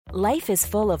Life is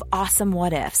full of awesome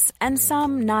what-ifs, and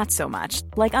some not so much,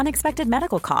 like unexpected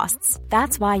medical costs.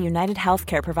 That's why United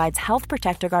Healthcare provides Health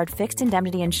Protector Guard fixed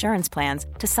indemnity insurance plans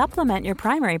to supplement your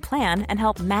primary plan and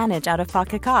help manage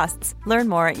out-of-pocket costs. Learn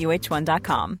more at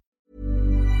uh1.com.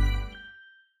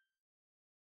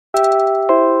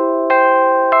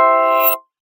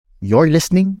 You're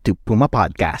listening to Puma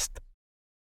Podcast.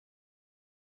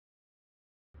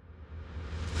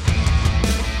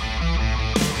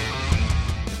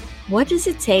 What does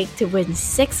it take to win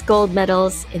 6 gold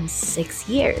medals in 6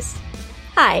 years?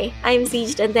 Hi, I'm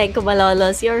Siege Dantenko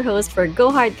Malolos, your host for Go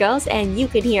Hard Girls, and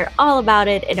you can hear all about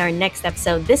it in our next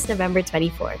episode this November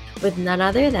 24th with none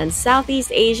other than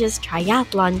Southeast Asia's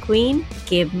triathlon queen,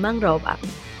 Kib Mangrobang.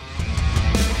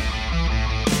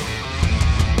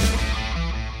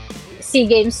 SEA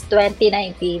Games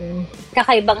 2019,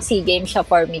 kakaibang SEA Games siya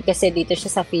for me kasi dito siya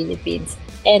sa Philippines.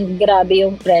 And grabe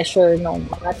yung pressure ng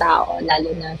mga tao, lalo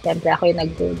na siyempre ako yung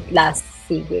nag-gold last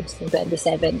SEA Games in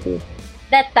 2017.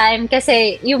 That time,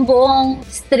 kasi yung buong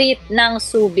street ng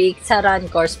Subic sa run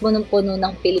course, punong-puno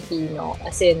ng Pilipino.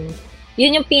 As in,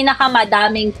 yun yung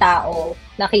pinakamadaming tao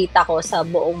nakita ko sa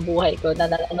buong buhay ko na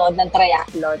nanonood ng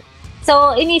triathlon.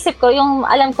 So, inisip ko, yung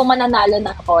alam ko mananalo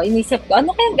na ako, inisip ko,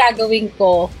 ano kayang gagawin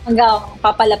ko hanggang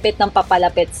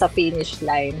papalapit sa finish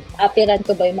line? Apiran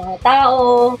ko ba yung mga tao?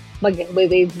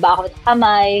 Mag-wave ba ako ng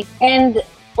kamay? And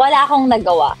wala akong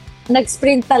nagawa.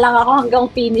 Nag-sprint na lang ako hanggang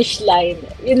finish line.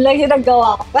 Yun lang yung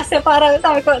nagawa ko. Kasi parang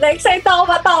sabi ko, na-excite ako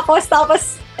matapos. Tapos,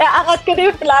 angat ko na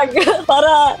yung flag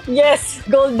para, yes,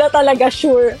 gold na talaga,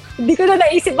 sure. Hindi ko na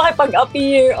naisip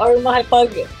makipag-appear or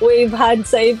makipag-wave hand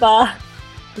sa iba.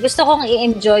 Gusto kong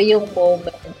i-enjoy yung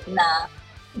moment na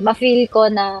ma-feel ko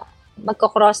na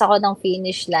magkocross ako ng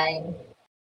finish line.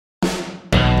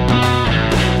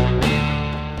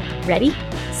 Ready?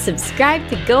 Subscribe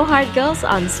to Go Hard Girls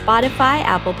on Spotify,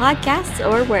 Apple Podcasts,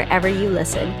 or wherever you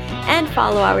listen. And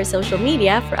follow our social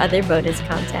media for other bonus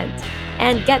content.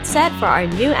 And get set for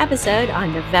our new episode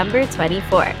on November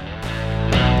 24th.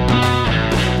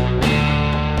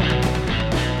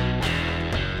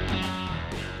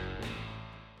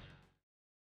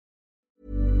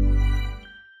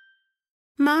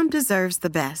 Mom deserves the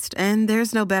best, and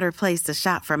there's no better place to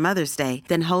shop for Mother's Day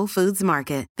than Whole Foods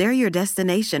Market. They're your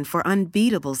destination for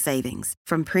unbeatable savings,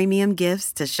 from premium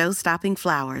gifts to show-stopping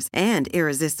flowers and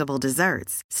irresistible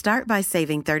desserts. Start by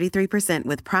saving 33%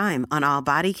 with Prime on all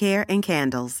body care and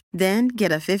candles. Then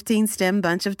get a 15-stem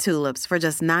bunch of tulips for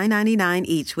just $9.99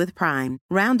 each with Prime.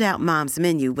 Round out Mom's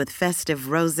menu with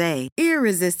festive rosé,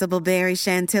 irresistible berry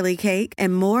chantilly cake,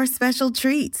 and more special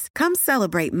treats. Come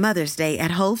celebrate Mother's Day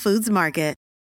at Whole Foods Market.